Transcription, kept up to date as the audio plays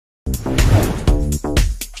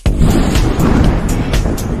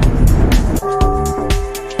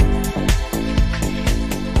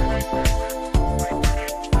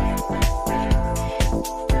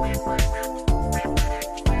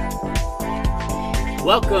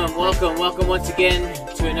Welcome once again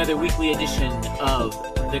to another weekly edition of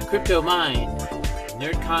the Crypto Mind,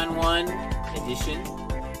 NerdCon 1 edition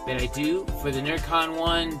that I do for the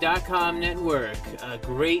NerdCon1.com network, a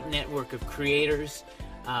great network of creators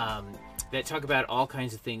that talk about all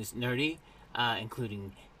kinds of things nerdy,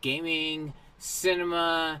 including gaming,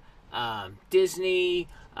 cinema, Disney,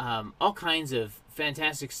 all kinds of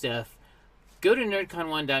fantastic stuff. Go to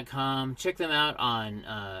NerdCon1.com, check them out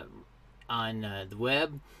on the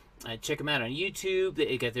web. Check them out on YouTube.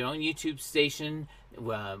 They got their own YouTube station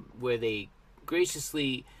where they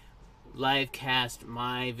graciously live cast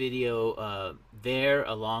my video there,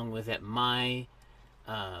 along with at my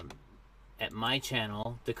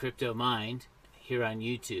channel, The Crypto Mind, here on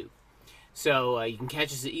YouTube. So you can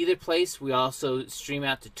catch us at either place. We also stream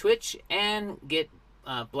out to Twitch and get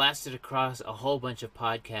blasted across a whole bunch of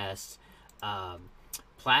podcasts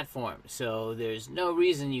platforms. So there's no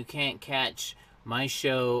reason you can't catch my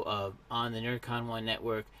show on the NerdCon 1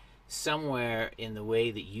 network somewhere in the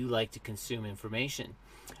way that you like to consume information.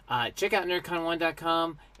 Check out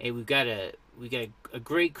nerdcon1.com. Hey, we got a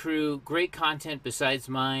great crew, great content besides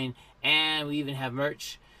mine, and we even have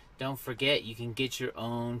merch. Don't forget, you can get your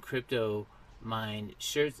own Crypto Mind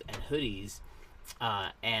shirts and hoodies,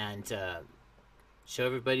 and show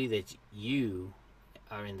everybody that you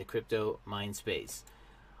are in the Crypto Mind space.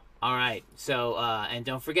 All right, so and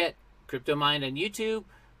don't forget, Crypto Mind on YouTube.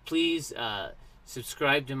 Please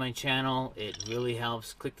subscribe to my channel. It really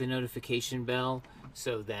helps. Click the notification bell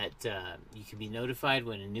so that you can be notified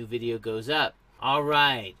when a new video goes up. All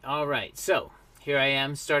right. So here I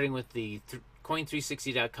am, starting with the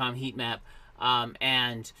Coin360.com heat map,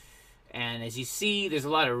 and as you see, there's a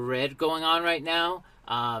lot of red going on right now.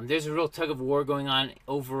 There's a real tug of war going on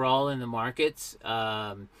overall in the markets.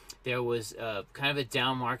 There was kind of a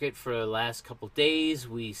down market for the last couple days.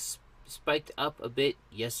 We spiked up a bit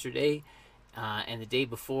yesterday and the day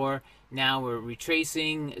before. Now we're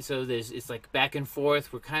retracing, so it's like back and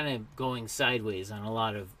forth. We're kind of going sideways on a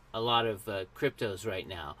lot of cryptos right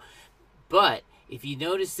now. But if you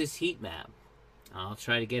notice this heat map, I'll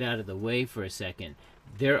try to get out of the way for a second.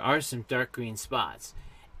 There are some dark green spots,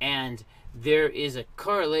 and there is a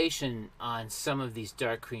correlation on some of these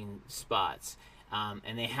dark green spots,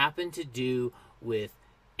 and they happen to do with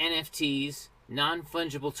NFTs,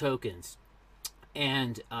 non-fungible tokens,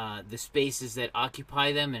 and the spaces that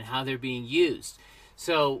occupy them and how they're being used.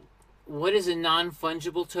 So what is a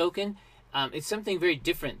non-fungible token? It's something very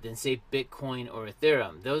different than, say, Bitcoin or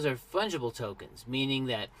Ethereum. Those are fungible tokens, meaning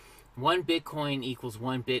that one Bitcoin equals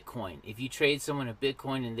one Bitcoin. If you trade someone a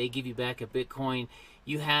Bitcoin and they give you back a Bitcoin,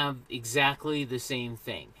 you have exactly the same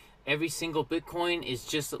thing. Every single Bitcoin is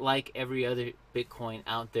just like every other Bitcoin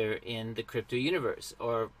out there in the crypto universe,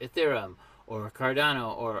 or Ethereum, or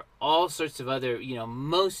Cardano, or all sorts of other,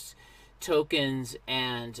 most tokens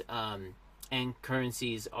and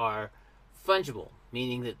currencies are fungible,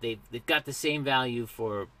 meaning that they've got the same value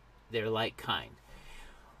for their like kind.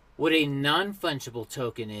 What a non-fungible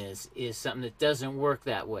token is something that doesn't work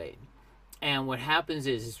that way. And what happens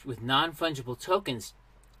is with non-fungible tokens,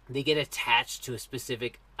 they get attached to a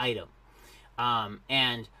specific item.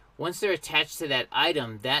 And once they're attached to that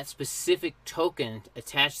item, that specific token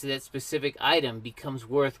attached to that specific item becomes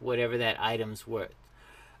worth whatever that item's worth.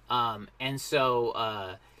 And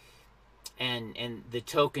so the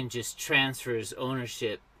token just transfers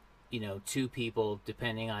ownership, to people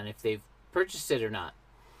depending on if they've purchased it or not.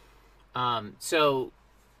 So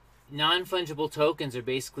non-fungible tokens are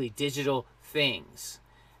basically digital things,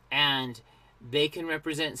 and they can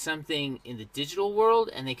represent something in the digital world,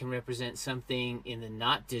 and they can represent something in the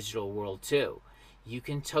not digital world too. You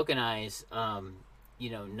can tokenize,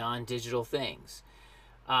 non-digital things.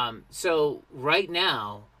 So right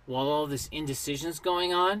now, while all this indecision is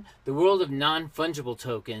going on, the world of non-fungible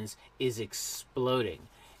tokens is exploding,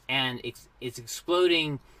 and it's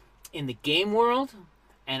exploding in the game world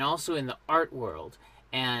and also in the art world.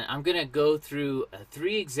 And I'm going to go through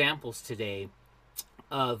 3 examples today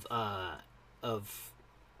of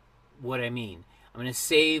what I mean. I'm going to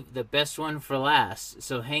save the best one for last,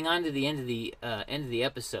 so hang on to the end of the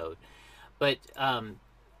episode. But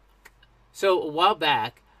so a while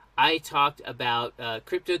back, I talked about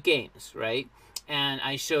crypto games, right? And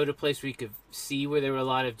I showed a place where you could see where there were a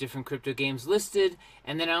lot of different crypto games listed.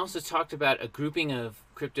 And then I also talked about a grouping of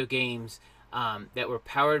crypto games that were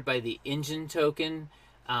powered by the Engine token,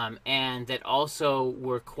 and that also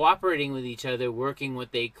were cooperating with each other, working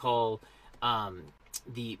what they call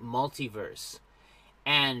the multiverse.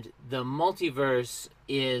 And the multiverse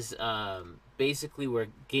is basically where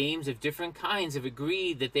games of different kinds have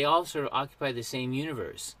agreed that they also occupy the same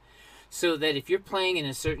universe. so that if you're playing in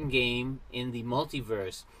a certain game in the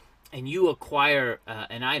multiverse and you acquire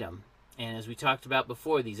an item, and as we talked about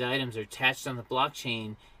before, these items are attached on the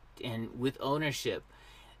blockchain and with ownership,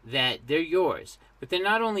 that they're yours. But they're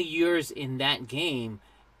not only yours in that game,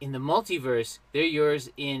 in the multiverse, they're yours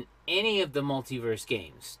in any of the multiverse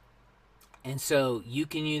games. And so you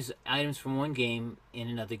can use items from one game in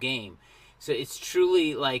another game. So it's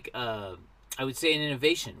truly like, I would say, an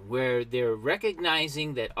innovation where they're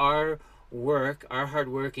recognizing that our work, our hard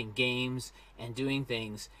work in games and doing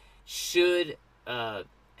things should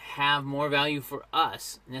have more value for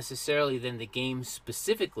us necessarily than the games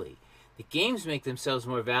specifically. The games make themselves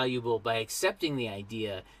more valuable by accepting the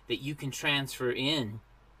idea that you can transfer in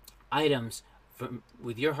items from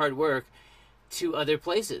with your hard work to other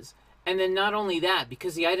places. And then not only that,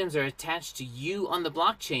 because the items are attached to you on the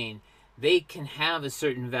blockchain, they can have a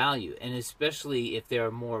certain value, and especially if there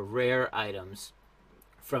are more rare items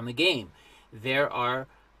from a game. There are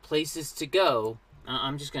places to go.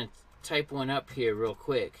 I'm just going to type one up here real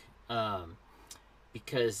quick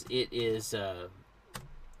because it is...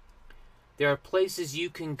 there are places you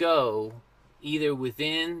can go either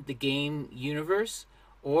within the game universe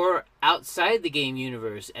or outside the game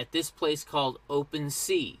universe at this place called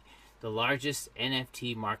OpenSea, the largest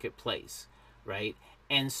NFT marketplace, right?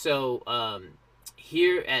 And so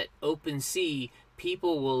here at OpenSea,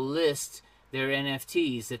 people will list their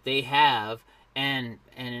NFTs that they have and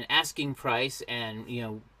an asking price, and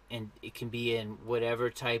and it can be in whatever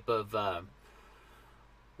type of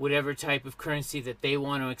currency that they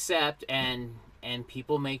want to accept, and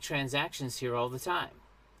people make transactions here all the time.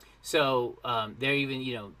 So there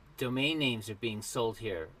even domain names are being sold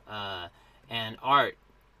here, and art,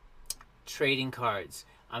 trading cards.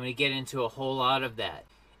 I'm going to get into a whole lot of that.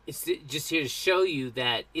 It's just here to show you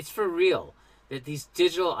that it's for real, that these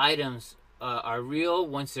digital items are real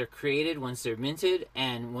once they're created, once they're minted,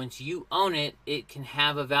 and once you own it, it can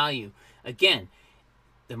have a value. Again,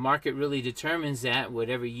 the market really determines that,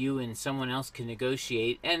 whatever you and someone else can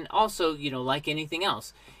negotiate. And also, like anything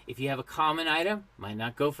else, if you have a common item, might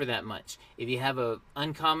not go for that much. If you have an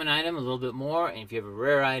uncommon item, a little bit more. And if you have a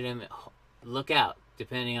rare item, look out,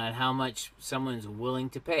 depending on how much someone's willing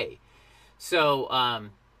to pay. So,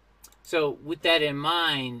 so with that in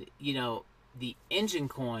mind, the Engine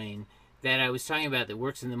coin that I was talking about that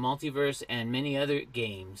works in the multiverse and many other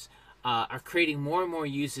games are creating more and more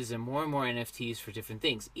uses and more NFTs for different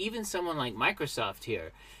things. Even someone like Microsoft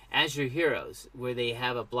here, Azure Heroes, where they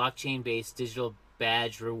have a blockchain-based digital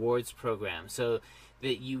badge rewards program, so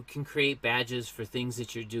that you can create badges for things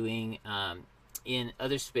that you're doing in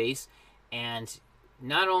other space. And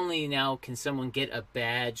not only now can someone get a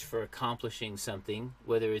badge for accomplishing something,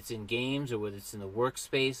 whether it's in games or whether it's in the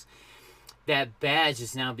workspace, that badge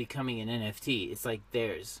is now becoming an NFT. It's like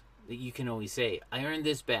theirs. That you can always say, I earned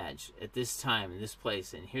this badge at this time in this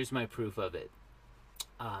place, and here's my proof of it,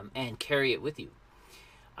 and carry it with you.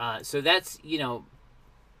 So that's,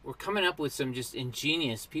 we're coming up with some just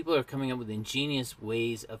ingenious, people are coming up with ingenious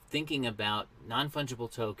ways of thinking about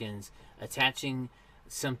non-fungible tokens, attaching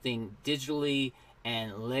something digitally,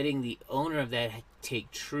 and letting the owner of that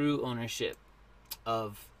take true ownership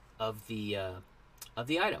of the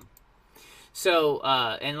item. So,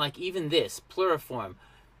 and like even this, Pluriform,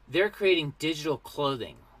 they're creating digital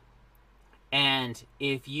clothing. And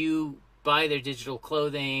if you buy their digital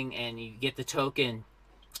clothing and you get the token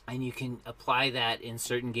and you can apply that in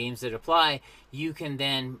certain games that apply, you can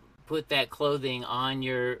then put that clothing on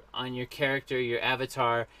your character, your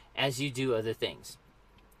avatar, as you do other things.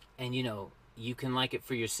 And you can like it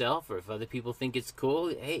for yourself, or if other people think it's cool,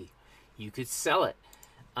 hey, you could sell it.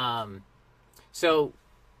 So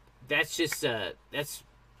that's just that's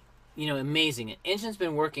amazing. And Engine's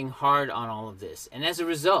been working hard on all of this, and as a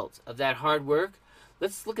result of that hard work,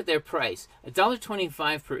 let's look at their price.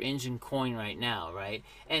 $1.25 per Engine coin right now, right?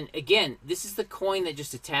 And again, this is the coin that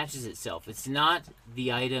just attaches itself. It's not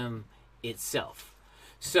the item itself.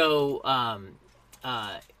 So,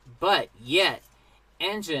 but yet,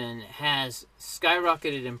 Engine has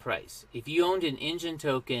skyrocketed in price. If you owned an Engine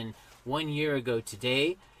token 1 year ago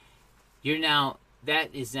today,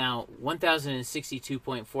 that is now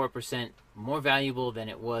 1,062.4% more valuable than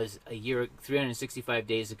it was 365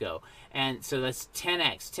 days ago. And so that's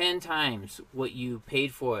 10x, 10 times what you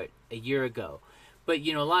paid for it a year ago. But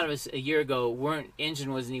a lot of us a year ago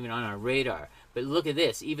Engine wasn't even on our radar. But look at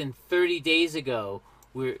this, even 30 days ago,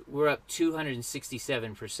 we're up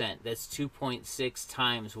 267%. That's 2.6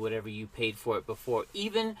 times whatever you paid for it before.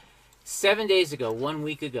 Even 7 days ago, 1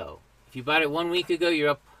 week ago. If you bought it 1 week ago, you're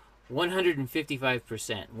up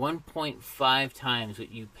 155%, 1.5 times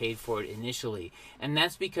what you paid for it initially. And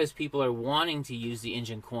that's because people are wanting to use the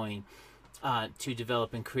Engine coin to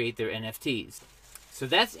develop and create their NFTs. So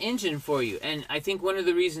that's Engine for you. And I think one of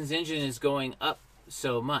the reasons Engine is going up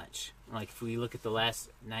so much, like if we look at the last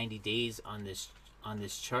 90 days on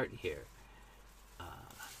this chart here,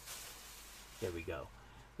 there we go.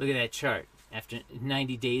 Look at that chart after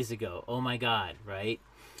 90 days ago. Oh my God, right?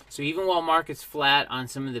 So even while market's flat on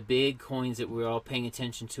some of the big coins that we're all paying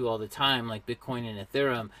attention to all the time, like Bitcoin and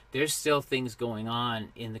Ethereum, there's still things going on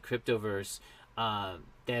in the cryptoverse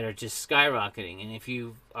that are just skyrocketing. And if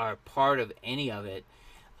you are part of any of it,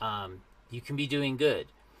 you can be doing good.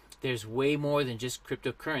 There's way more than just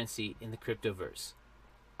cryptocurrency in the cryptoverse.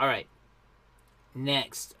 All right.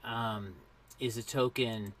 Next is a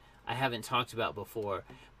token I haven't talked about before,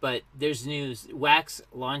 but there's news. Wax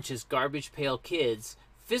launches Garbage Pail Kids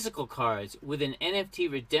physical cards with an NFT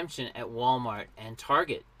redemption at Walmart and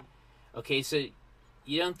Target. Okay, so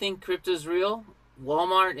you don't think crypto's real?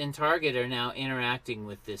 Walmart and Target are now interacting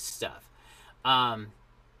with this stuff.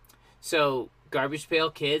 So Garbage Pail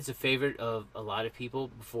Kids, a favorite of a lot of people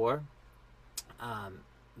before.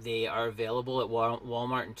 They are available at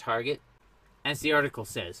Walmart and Target. As the article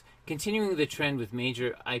says, continuing the trend with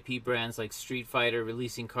major IP brands like Street Fighter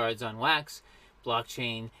releasing cards on Wax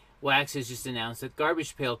blockchain, Wax has just announced that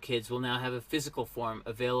Garbage Pail Kids will now have a physical form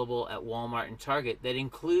available at Walmart and Target that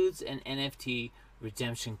includes an NFT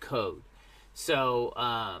redemption code.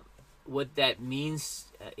 So what that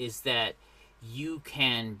means is that you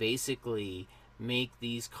can basically make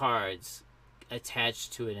these cards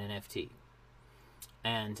attached to an NFT,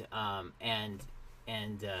 and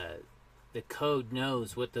the code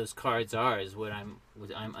knows what those cards are, is what I'm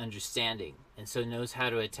understanding, and so knows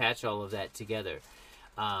how to attach all of that together.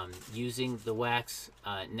 Using the Wax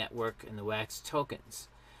network and the Wax tokens.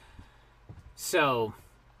 So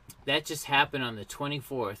that just happened on the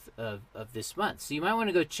 24th of this month. So you might want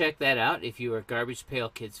to go check that out if you're a Garbage Pail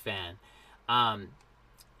Kids fan.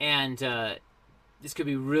 This could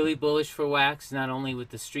be really bullish for Wax, not only with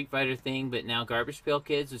the Street Fighter thing, but now Garbage Pail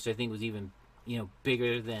Kids, which I think was even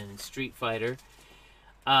bigger than Street Fighter.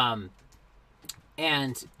 And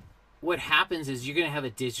what happens is you're going to have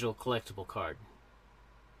a digital collectible card.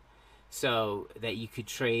 So that you could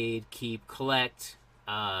trade, keep, collect,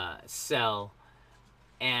 sell.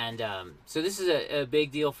 And so this is a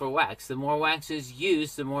big deal for Wax. The more Wax is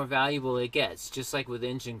used, the more valuable it gets, just like with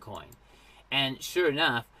Engine Coin. And sure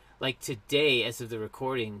enough, like today, as of the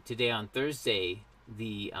recording, today on Thursday,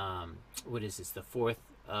 the, what is this, the 4th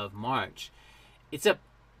of March, it's up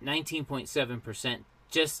 19.7%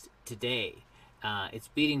 just today. It's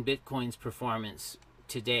beating Bitcoin's performance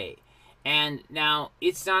today. And now,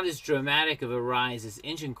 it's not as dramatic of a rise as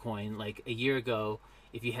Engine Coin. Like a year ago,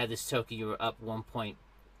 if you had this token, you were up 1.5x,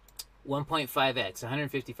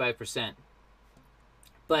 155%.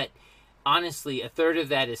 But honestly, a third of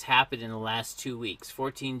that has happened in the last 2 weeks.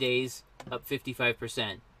 14 days, up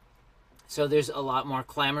 55%. So there's a lot more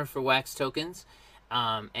clamor for Wax tokens.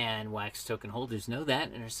 And Wax token holders know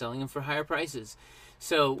that and are selling them for higher prices.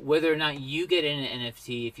 So whether or not you get an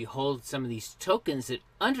NFT, if you hold some of these tokens that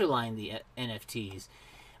underline the NFTs,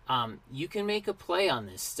 you can make a play on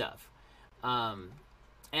this stuff.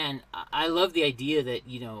 And I love the idea that,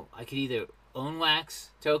 I could either own Wax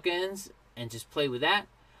tokens and just play with that.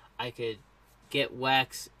 I could get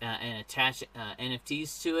Wax and attach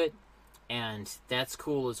NFTs to it, and that's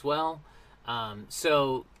cool as well.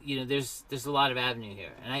 So, there's a lot of avenue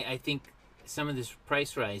here. And I think some of this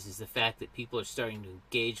price rise is the fact that people are starting to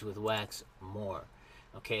engage with Wax more.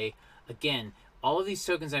 Okay? Again, all of these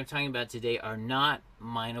tokens I'm talking about today are not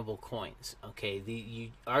mineable coins. Okay? You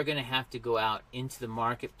are going to have to go out into the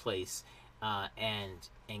marketplace and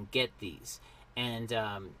get these. And,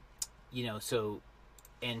 and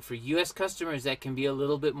for U.S. customers, that can be a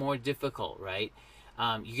little bit more difficult, right?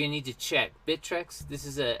 You're going to need to check. Bittrex, this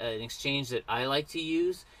is an exchange that I like to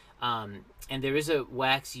use. And there is a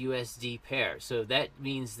Wax USD pair. So that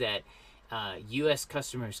means that U.S.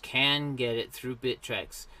 customers can get it through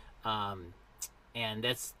Bittrex. And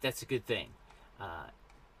that's a good thing.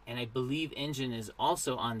 And I believe Engine is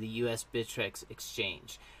also on the U.S. Bittrex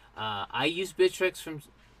exchange. I use Bittrex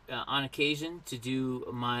on occasion to do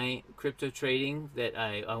my crypto trading that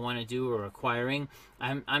I want to do or acquiring.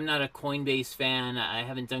 I'm not a Coinbase fan. I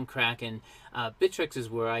haven't done Kraken. Bittrex is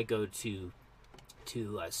where I go to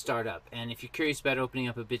start up. And if you're curious about opening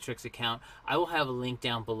up a Bittrex account, I will have a link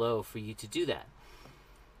down below for you to do that.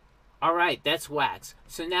 All right, that's Wax.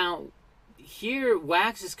 So now here,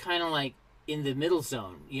 Wax is kind of like in the middle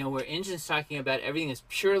zone, where Engine's talking about everything is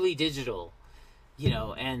purely digital.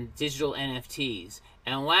 and digital NFTs.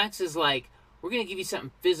 And Wax is like, we're going to give you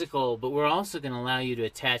something physical, but we're also going to allow you to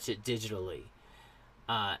attach it digitally.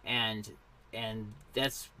 And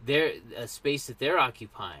that's a space that they're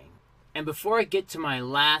occupying. And before I get to my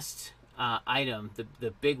last item,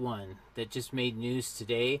 the big one that just made news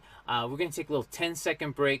today, we're going to take a little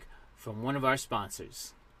 10-second break from one of our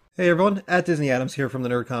sponsors. Hey everyone, at Disney Adams here from the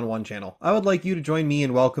NerdCon 1 channel. I would like you to join me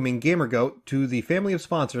in welcoming GamerGoat to the family of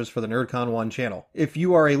sponsors for the NerdCon 1 channel. If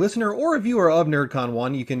you are a listener or a viewer of NerdCon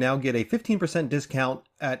 1, you can now get a 15% discount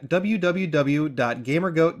at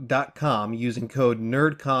www.gamergoat.com using code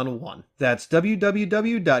NerdCon1. That's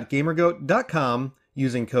www.gamergoat.com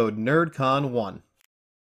using code NerdCon1.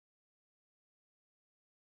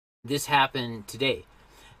 This happened today.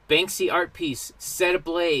 Banksy art piece set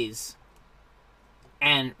ablaze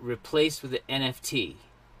and replaced with an NFT.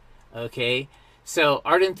 Okay? So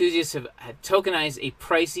art enthusiasts have tokenized a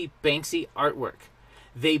pricey Banksy artwork.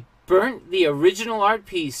 They burnt the original art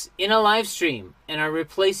piece in a live stream and are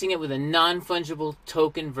replacing it with a non-fungible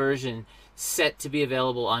token version set to be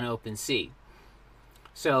available on OpenSea.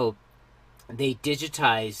 So they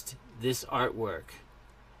digitized this artwork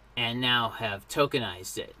and now have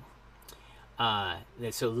tokenized it.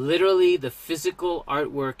 So literally the physical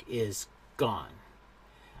artwork is gone.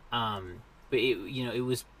 But it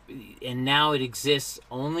was, and now it exists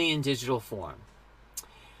only in digital form.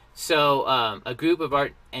 So a group of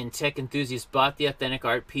art and tech enthusiasts bought the authentic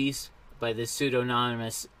art piece by the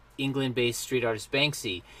pseudonymous England-based street artist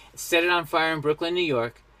Banksy, set it on fire in Brooklyn, New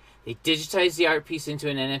York. They digitized the art piece into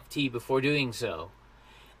an NFT before doing so,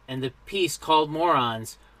 and the piece, called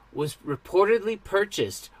Morons, was reportedly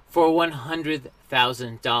purchased for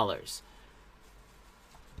 $100,000.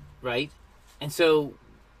 Right? And so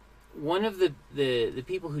one of the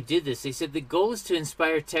people who did this, they said the goal is to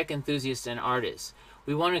inspire tech enthusiasts and artists.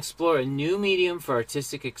 We want to explore a new medium for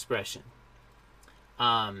artistic expression.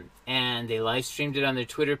 And they live streamed it on their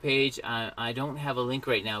Twitter page. I don't have a link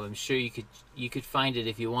right now, but I'm sure you could find it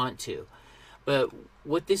if you want to. But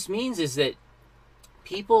what this means is that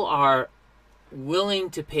people are willing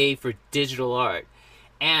to pay for digital art.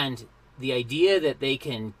 And the idea that they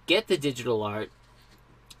can get the digital art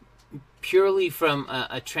purely from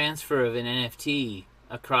a transfer of an NFT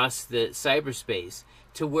across the cyberspace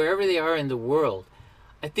to wherever they are in the world,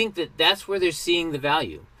 I think that's where they're seeing the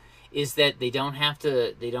value, is that they don't have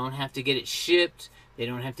to get it shipped, they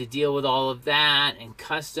don't have to deal with all of that and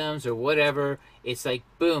customs or whatever. It's like,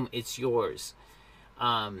 boom, it's yours.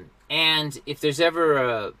 And if there's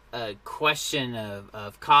ever a question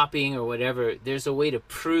of copying or whatever, there's a way to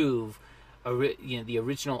prove the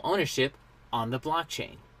original ownership on the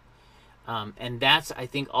blockchain. And that's, I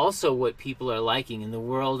think, also what people are liking in the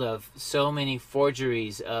world of so many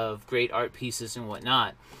forgeries of great art pieces and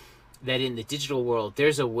whatnot, that in the digital world,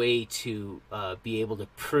 there's a way to be able to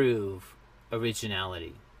prove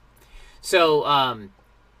originality. So,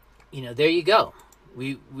 there you go.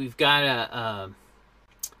 We've got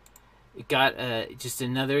just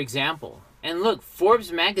another example. And look,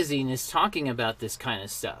 Forbes magazine is talking about this kind of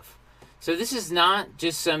stuff. So this is not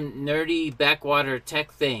just some nerdy backwater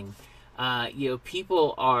tech thing.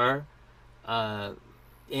 People are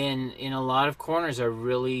in a lot of corners are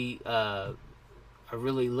really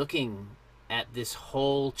looking at this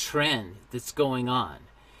whole trend that's going on,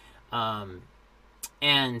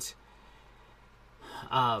 and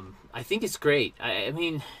I think it's great. I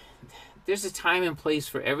mean, there's a time and place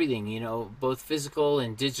for everything, both physical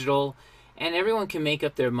and digital, and everyone can make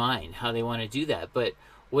up their mind how they want to do that. But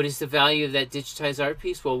what is the value of that digitized art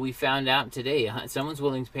piece? Well, we found out today. Someone's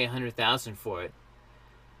willing to pay $100,000 for it.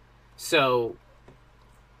 So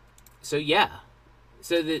yeah.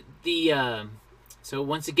 So so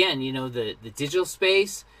once again, the digital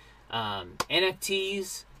space,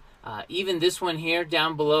 NFTs, even this one here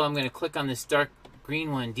down below. I'm going to click on this dark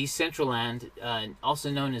green one, Decentraland, also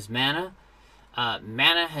known as Mana.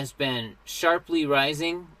 Mana has been sharply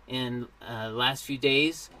rising in last few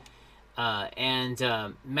days. And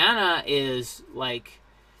Mana is like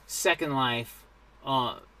Second Life,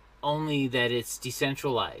 only that it's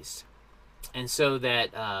decentralized. And so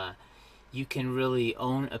that you can really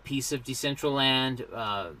own a piece of Decentraland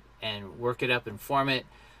and work it up and form it.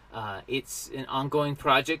 It's an ongoing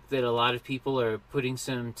project that a lot of people are putting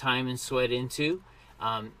some time and sweat into,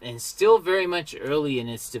 and still very much early in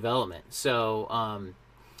its development. So,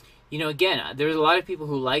 again, there's a lot of people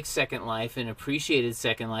who like Second Life and appreciated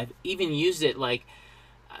Second Life, even used it. Like,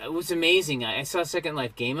 it was amazing. I saw Second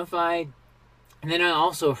Life gamified, and then I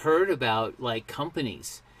also heard about like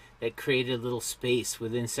companies that created a little space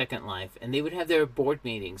within Second Life, and they would have their board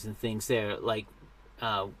meetings and things there, like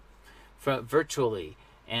virtually,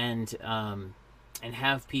 and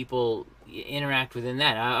have people interact within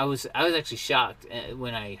that. I was actually shocked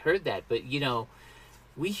when I heard that. But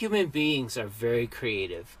we human beings are very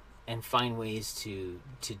creative and find ways to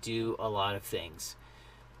do a lot of things.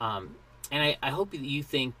 And I hope that you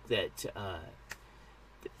think that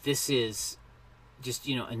this is just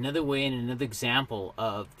another way and another example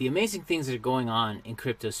of the amazing things that are going on in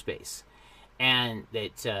crypto space, and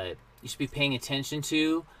that you should be paying attention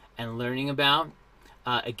to and learning about.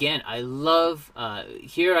 Again, I love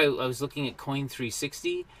here I was looking at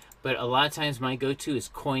Coin360, but a lot of times my go-to is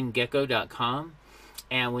CoinGecko.com,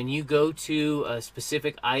 and when you go to a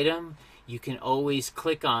specific item, you can always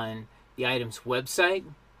click on the item's website.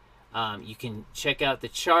 You can check out the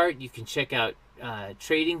chart. You can check out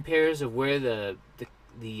trading pairs of where the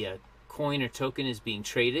coin or token is being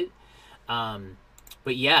traded.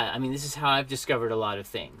 But yeah, I mean, this is how I've discovered a lot of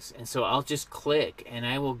things. And so I'll just click and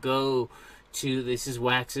I will go to this is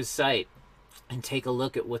Wax's site and take a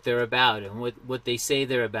look at what they're about and what they say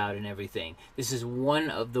they're about and everything. This is one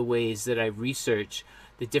of the ways that I research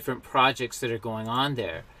the different projects that are going on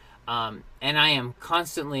there. And I am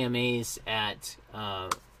constantly amazed at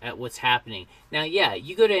what's happening. Now, yeah,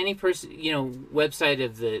 you go to any website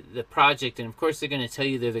of the project, and of course they're going to tell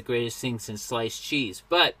you they're the greatest thing since sliced cheese.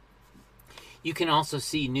 But you can also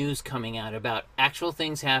see news coming out about actual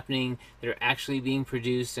things happening that are actually being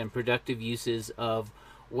produced and productive uses of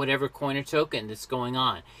whatever coin or token that's going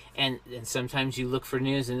on. And sometimes you look for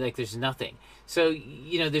news and there's nothing. So,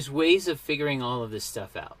 there's ways of figuring all of this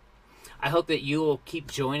stuff out. I hope that you will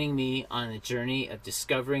keep joining me on the journey of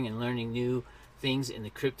discovering and learning new things in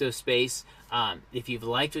the crypto space. If you've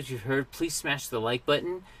liked what you've heard, please smash the like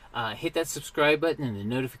button. Hit that subscribe button and the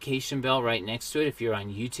notification bell right next to it if you're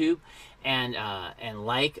on YouTube, and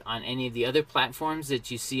like on any of the other platforms that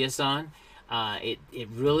you see us on. It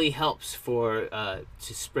really helps to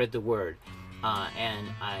spread the word. And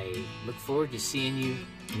I look forward to seeing you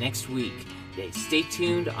next week. Stay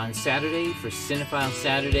tuned on Saturday for Cinephile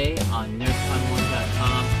Saturday on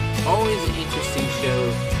NerdCon1.com. Always an interesting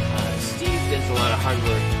show. Steve does a lot of hard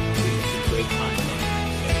work